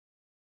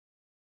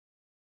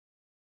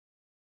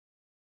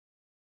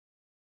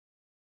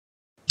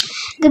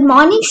Good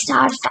morning,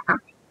 Star Fam.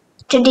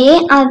 Today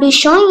I'll be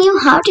showing you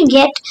how to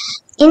get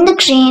in the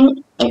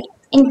train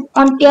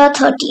on Pier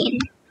 13.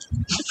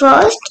 So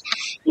first,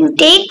 you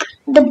take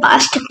the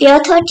bus to Pier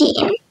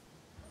 13.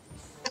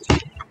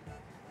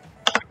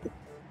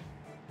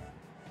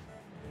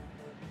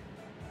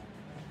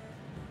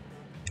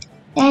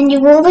 Then you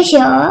go over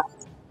here.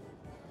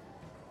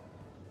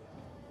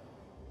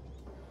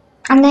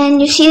 And then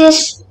you see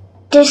this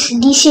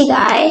DC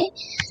guy.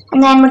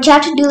 And then what you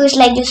have to do is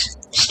like just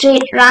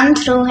straight run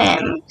through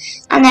him,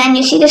 and then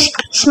you see this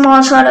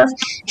small sort of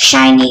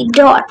shiny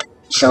dot,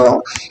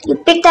 so you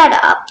pick that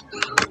up,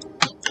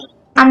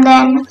 and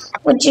then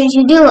what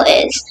you do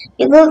is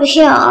you go over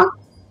here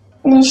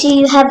and you see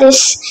you have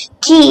this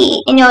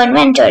key in your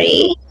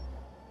inventory,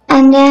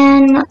 and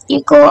then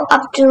you go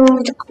up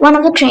to one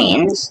of the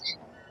trains,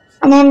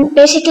 and then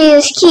basically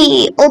this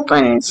key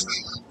opens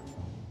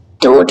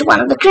to one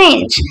of the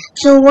trains.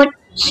 So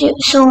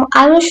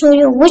I will show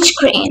you which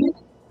crane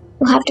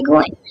you have to go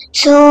in.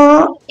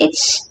 So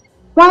it's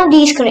one of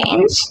these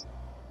cranes.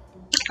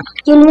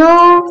 You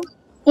know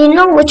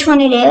which one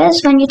it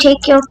is when you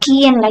take your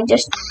key and like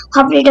just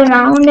hover it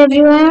around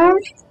everywhere.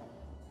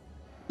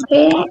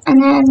 Okay,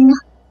 and then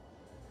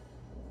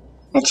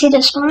let's see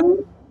this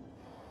one.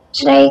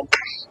 It's like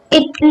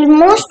it will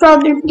most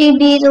probably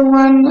be the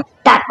one,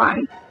 that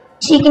one.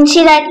 So you can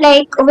see that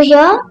like over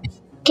here.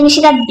 Can you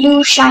see that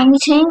blue shiny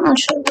thing? I'll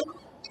show you.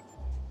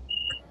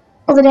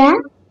 Over there.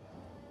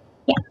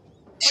 Yeah.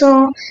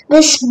 So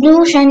this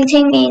blue shiny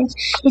thing means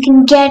you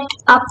can get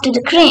up to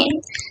the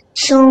crane.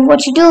 So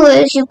what you do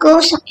is you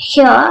go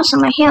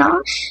somewhere here,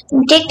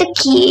 you take the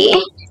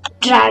key,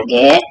 drag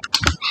it.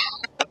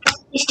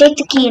 You take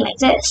the key like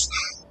this,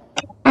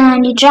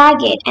 and you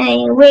drag it, and then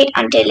you wait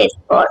until it's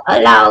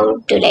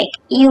allowed to like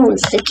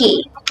use the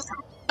key.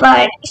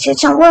 But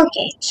it's not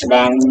working, so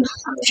then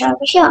I'll drag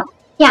it here.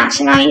 Yeah.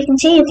 So now you can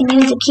see you can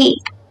use the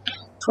key.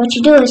 So what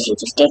you do is you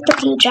just take the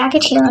key, drag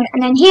it here,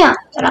 and then here,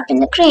 you're up in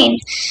the crane.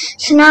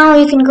 So now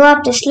you can go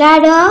up this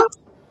ladder.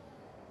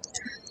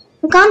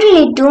 You can't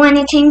really do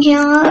anything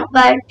here,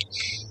 but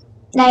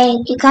like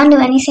you can't do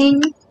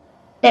anything.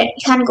 That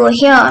you can't go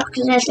here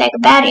because there's like a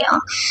barrier.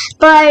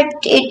 But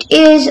it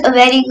is a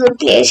very good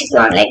place if you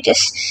want to like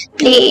just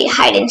play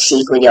hide and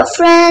seek with your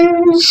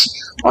friends,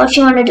 or if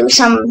you want to do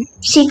some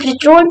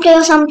secret role play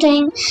or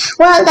something.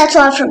 Well, that's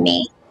all from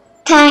me.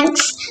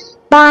 Thanks,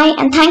 bye,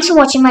 and thanks for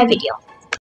watching my video.